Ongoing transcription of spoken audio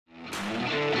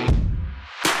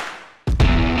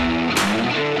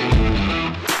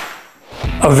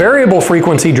A variable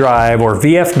frequency drive, or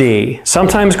VFD,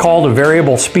 sometimes called a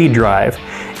variable speed drive,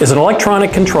 is an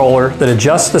electronic controller that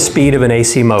adjusts the speed of an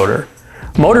AC motor.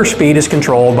 Motor speed is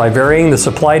controlled by varying the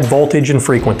supplied voltage and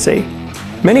frequency.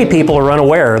 Many people are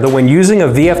unaware that when using a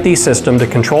VFD system to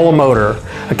control a motor,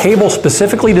 a cable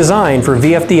specifically designed for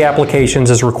VFD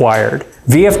applications is required.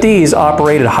 VFDs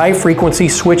operate at high-frequency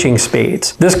switching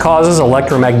speeds. This causes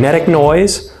electromagnetic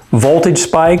noise, voltage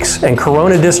spikes, and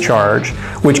corona discharge,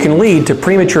 which can lead to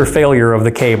premature failure of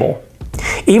the cable.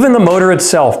 Even the motor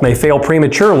itself may fail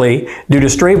prematurely due to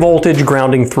stray voltage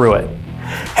grounding through it.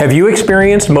 Have you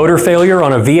experienced motor failure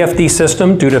on a VFD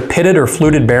system due to pitted or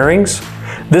fluted bearings?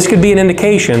 This could be an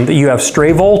indication that you have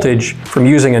stray voltage from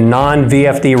using a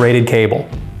non-VFD rated cable.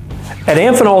 At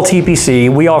Amphenol TPC,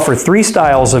 we offer 3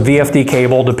 styles of VFD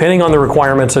cable depending on the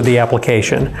requirements of the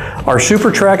application. Our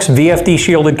Super-Trex VFD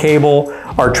shielded cable,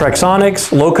 our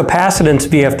Trex-Onics low-capacitance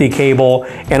VFD cable,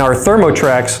 and our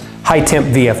Thermo-Trex high-temp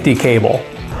VFD cable.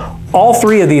 All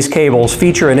 3 of these cables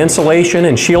feature an insulation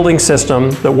and shielding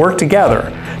system that work together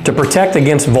to protect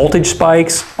against voltage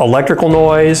spikes, electrical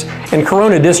noise, and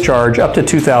corona discharge up to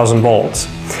 2000 volts.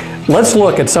 Let's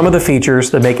look at some of the features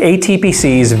that make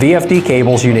ATPC's VFD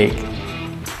cables unique.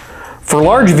 For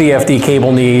large VFD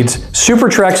cable needs,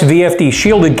 Super-Trex VFD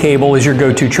shielded cable is your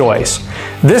go-to choice.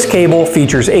 This cable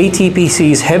features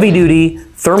ATPC's heavy-duty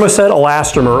thermoset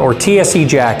elastomer or TSE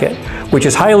jacket, which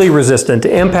is highly resistant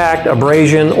to impact,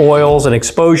 abrasion, oils, and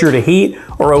exposure to heat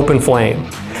or open flame.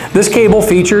 This cable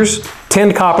features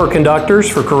tinned copper conductors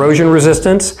for corrosion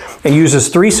resistance and uses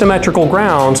 3 symmetrical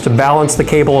grounds to balance the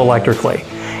cable electrically.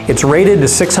 It's rated to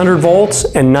 600 volts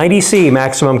and 90 C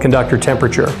maximum conductor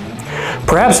temperature.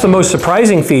 Perhaps the most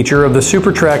surprising feature of the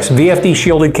Super-Trex VFD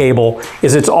shielded cable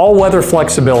is its all-weather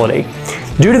flexibility.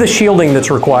 Due to the shielding that's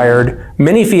required,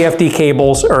 many VFD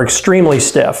cables are extremely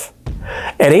stiff.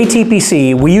 At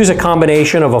ATPC, we use a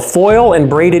combination of a foil and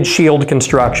braided shield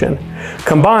construction.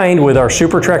 Combined with our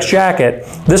Super-Trex jacket,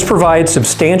 this provides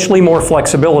substantially more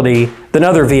flexibility than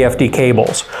other VFD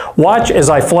cables. Watch as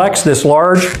I flex this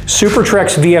large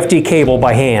Super-Trex VFD cable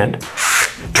by hand.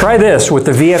 Try this with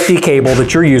the VFD cable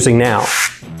that you're using now.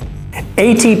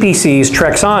 ATPC's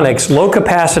Trex-Onics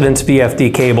low-capacitance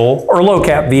VFD cable, or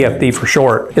low-cap VFD for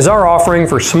short, is our offering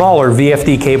for smaller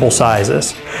VFD cable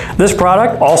sizes. This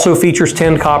product also features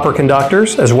tinned copper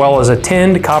conductors as well as a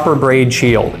tinned copper braid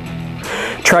shield.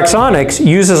 Trex-Onics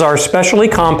uses our specially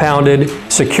compounded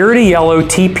Security Yellow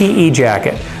TPE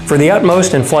jacket for the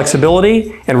utmost in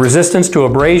flexibility and resistance to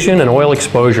abrasion and oil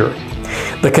exposure.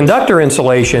 The conductor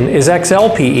insulation is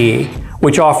XLPE,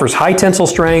 which offers high tensile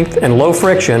strength and low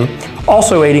friction,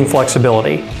 also aiding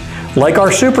flexibility. Like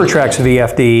our Super-Trex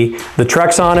VFD, the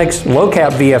Trex-Onics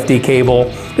low-cap VFD cable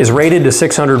is rated to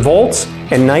 600 volts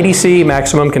and 90 C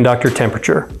maximum conductor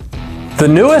temperature. The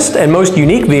newest and most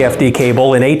unique VFD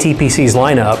cable in ATPC's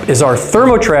lineup is our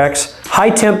Thermo-Trex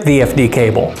high-temp VFD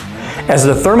cable. As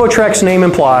the Thermo-Trex name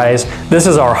implies, this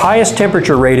is our highest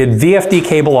temperature rated VFD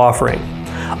cable offering.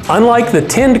 Unlike the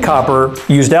tinned copper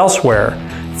used elsewhere,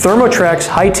 Thermo-Trex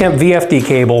high-temp VFD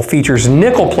cable features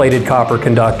nickel-plated copper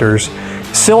conductors,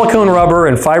 silicone rubber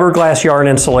and fiberglass yarn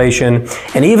insulation,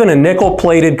 and even a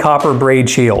nickel-plated copper braid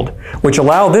shield, which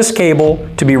allow this cable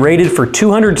to be rated for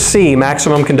 200 C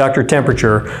maximum conductor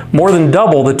temperature, more than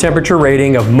double the temperature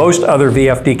rating of most other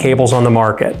VFD cables on the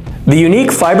market. The unique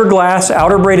fiberglass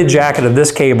outer braided jacket of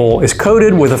this cable is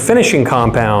coated with a finishing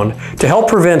compound to help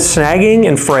prevent snagging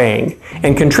and fraying,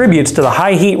 and contributes to the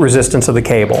high heat resistance of the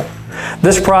cable.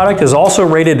 This product is also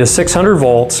rated to 600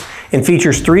 volts and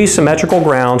features 3 symmetrical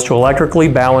grounds to electrically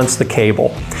balance the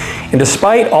cable. And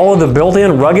despite all of the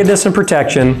built-in ruggedness and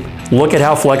protection, look at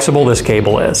how flexible this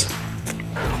cable is.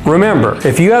 Remember,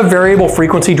 if you have variable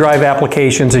frequency drive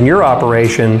applications in your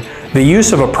operation, the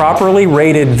use of a properly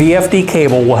rated VFD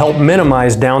cable will help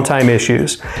minimize downtime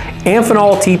issues.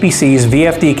 Amphenol TPC's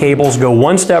VFD cables go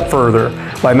one step further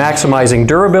by maximizing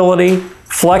durability,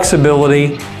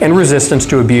 flexibility, and resistance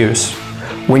to abuse.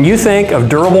 When you think of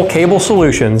durable cable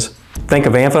solutions, think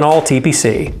of Amphenol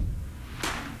TPC.